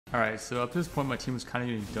Alright, so up to this point my team was kind of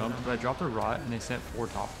getting dumped, but I dropped a rot and they sent 4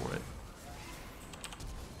 top for it.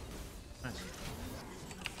 Nice.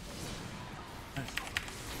 Nice.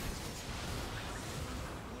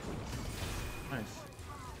 Nice.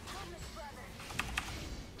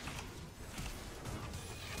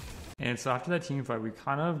 And so after that team fight, we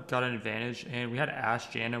kind of got an advantage, and we had Ashe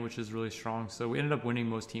Janna, which is really strong. So we ended up winning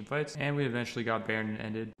most team fights, and we eventually got Baron and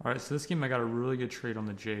ended. All right, so this game I got a really good trade on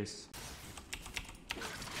the Jace.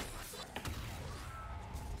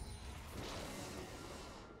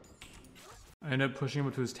 I ended up pushing him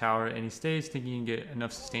up to his tower, and he stays thinking he can get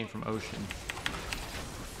enough sustain from Ocean.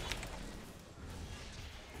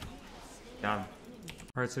 Got him.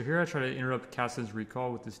 Alright, so here I try to interrupt Cassid's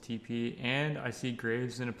recall with this TP, and I see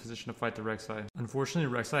Graves in a position to fight the Rek'Sai.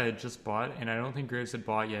 Unfortunately, Rek'Sai had just bought, and I don't think Graves had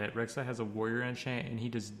bought yet. Rek'Sai has a warrior enchant, and he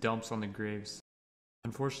just dumps on the Graves.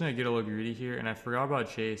 Unfortunately, I get a little greedy here, and I forgot about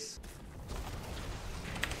Jace.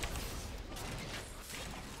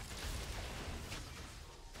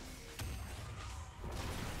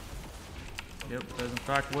 Yep, that in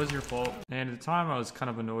fact was your fault. And at the time I was kind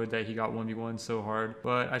of annoyed that he got 1v1 so hard,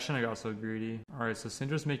 but I shouldn't have got so greedy. Alright, so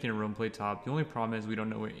Syndra's making a roam play top. The only problem is we don't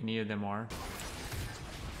know what any of them are.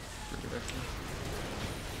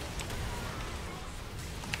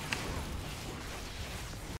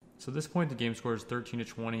 So at this point the game score is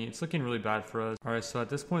 13-20. It's looking really bad for us. Alright, so at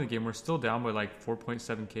this point in the game we're still down by like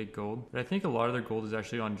 4.7k gold. But I think a lot of their gold is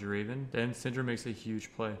actually on Draven. Then Syndra makes a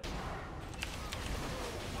huge play.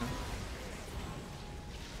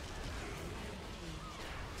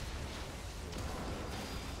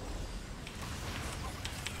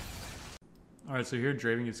 Alright, so here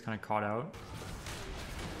Draven gets kind of caught out.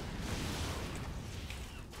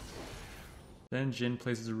 Then Jhin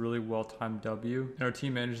places a really well-timed W, and our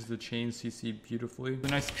team manages to chain CC beautifully. A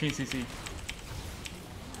nice chain CC.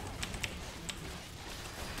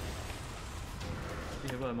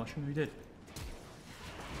 Yeah, well, that mushroom we did.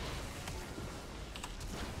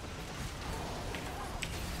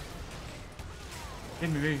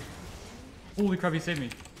 Save me, baby. Holy crap, he saved me.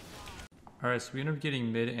 Alright, so we end up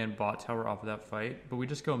getting mid and bot tower off of that fight, but we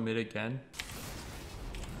just go mid again.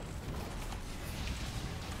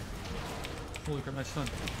 Holy crap, nice stun.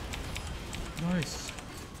 Nice.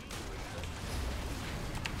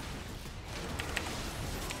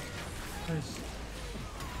 Nice.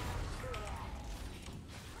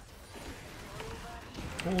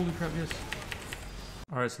 Holy crap, yes.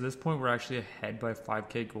 Alright, so at this point we're actually ahead by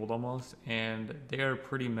 5k gold almost, and they are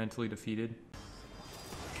pretty mentally defeated.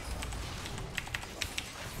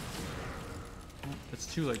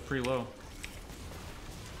 It's too like pretty low.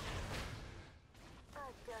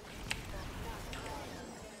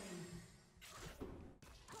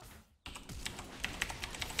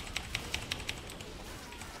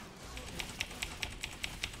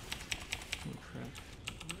 Holy crap.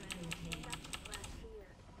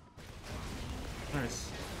 Nice.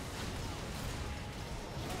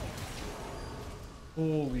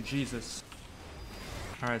 Holy Jesus.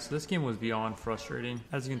 Alright, so this game was beyond frustrating.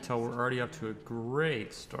 As you can tell, we're already up to a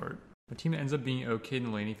great start. My team ends up being okay in the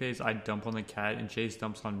laning phase. I dump on the cat and Jace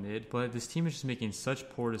dumps on mid, but this team is just making such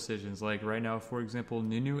poor decisions. Like right now, for example,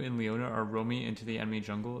 Nunu and Leona are roaming into the enemy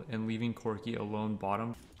jungle and leaving Corki alone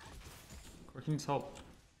bottom. Corki needs help.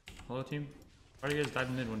 Hello team? Why do you guys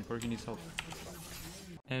dive mid when Corki needs help?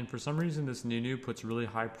 And for some reason this Nunu puts really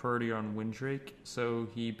high priority on Windrake, so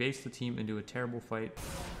he baits the team into a terrible fight.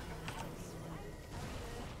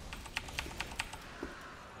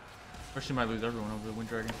 Or she might lose everyone over the Wind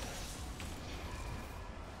Dragon.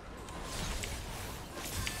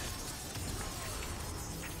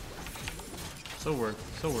 So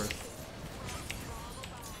worth, so worth.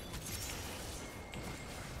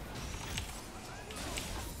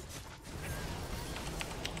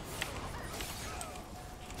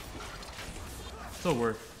 So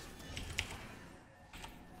worth.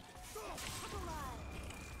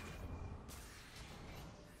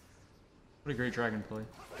 What a great dragon play.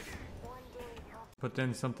 But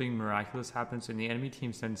then something miraculous happens and the enemy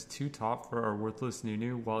team sends 2 top for our worthless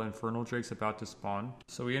Nunu while Infernal Drake's about to spawn.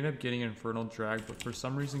 So we end up getting Infernal Drag, but for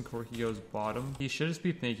some reason Corki goes bottom. He should just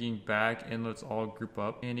be thinking back and let's all group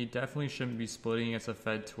up, and he definitely shouldn't be splitting against a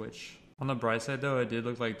fed Twitch. On the bright side though, it did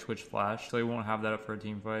look like Twitch flash, so he won't have that up for a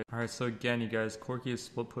team fight. Alright, so again you guys, Corki is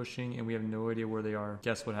split pushing and we have no idea where they are.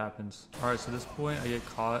 Guess what happens? Alright, so at this point I get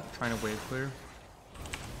caught trying to wave clear.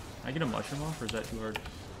 Can I get a mushroom off or is that too hard?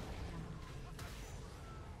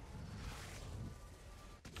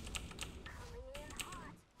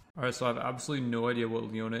 Alright, so I have absolutely no idea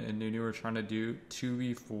what Leona and Nunu are trying to do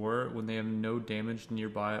 2v4 when they have no damage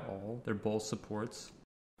nearby at all. They're both supports.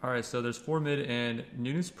 Alright, so there's 4 mid and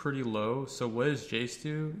Nunu's pretty low, so what does Jace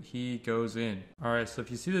do? He goes in. Alright, so if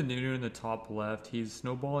you see the Nunu in the top left, he's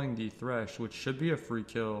snowballing the Thresh, which should be a free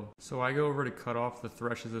kill. So I go over to cut off the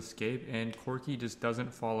Thresh's escape, and Corki just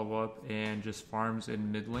doesn't follow up and just farms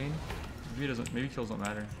in mid lane. Maybe kills don't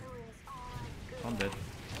matter. I'm dead.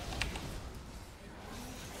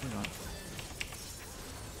 Maybe not.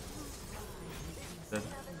 Dead.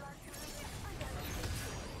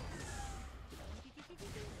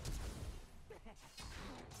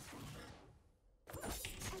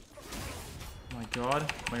 My god,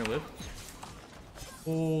 am I gonna live?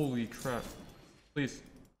 Holy crap. Please.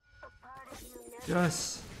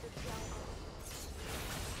 Yes!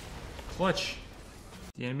 Clutch!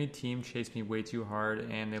 The enemy team chased me way too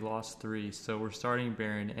hard and they lost 3, so we're starting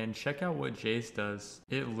Baron. And check out what Jace does.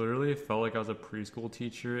 It literally felt like I was a preschool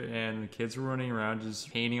teacher and the kids were running around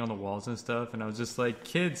just painting on the walls and stuff, and I was just like,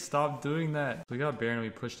 kids, stop doing that. So we got Baron and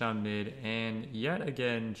we pushed down mid, and yet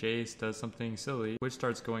again Jace does something silly, which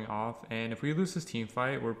starts going off, and if we lose this team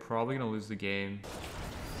fight, we're probably gonna lose the game.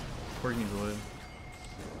 We're gonna live.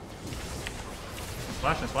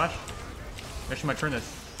 Splash and splash. Actually might turn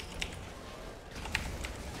this.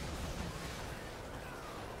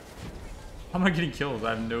 How am I getting kills? I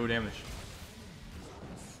have no damage.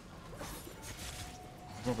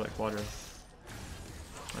 I'm going for that quadra.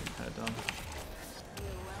 Kind of dumb.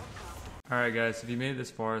 Alright guys, if you made it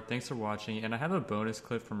this far, thanks for watching, and I have a bonus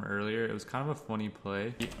clip from earlier. It was kind of a funny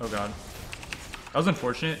play. Oh god. That was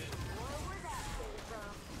unfortunate.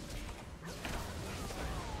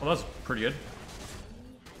 Well, that was pretty good.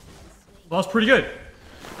 Well, that was pretty good.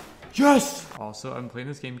 Yes! Also, I'm playing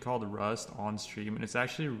this game called Rust on stream, and it's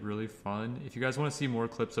actually really fun. If you guys want to see more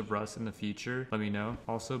clips of Rust in the future, let me know.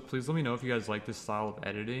 Also, please let me know if you guys like this style of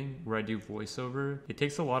editing where I do voiceover. It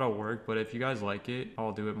takes a lot of work, but if you guys like it,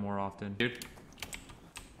 I'll do it more often.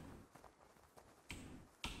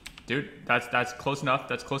 Dude, that's close enough.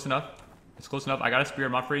 That's close enough. It's close enough. I got a spear.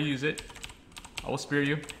 I'm not afraid to use it. I will spear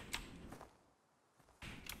you. I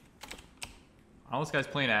don't know what this guy's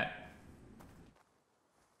playing at.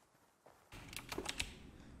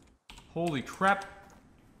 Holy crap.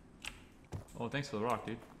 Oh, thanks for the rock,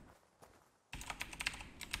 dude.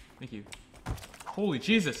 Thank you. Holy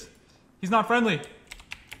Jesus. He's not friendly.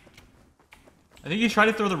 I think he tried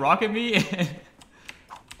to throw the rock at me.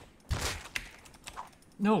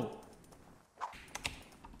 No.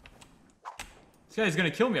 This guy's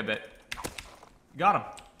gonna kill me, I bet. Got him.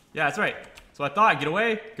 Yeah, that's right. That's what I thought. Get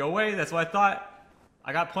away. Go away. That's what I thought.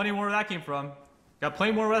 I got plenty more where that came from. Got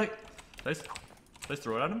plenty more where that... Should I just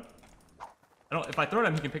throw it at him? If I throw it at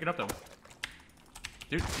him, he can pick it up though.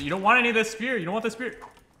 Dude, you don't want any of this spear. You don't want the spear.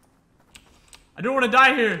 I don't want to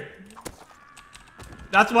die here.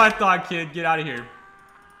 That's what I thought, kid. Get out of here.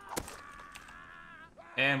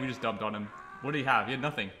 And we just dumped on him. What did he have? He had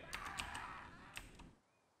nothing.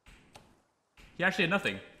 He actually had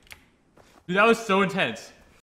nothing. Dude, that was so intense.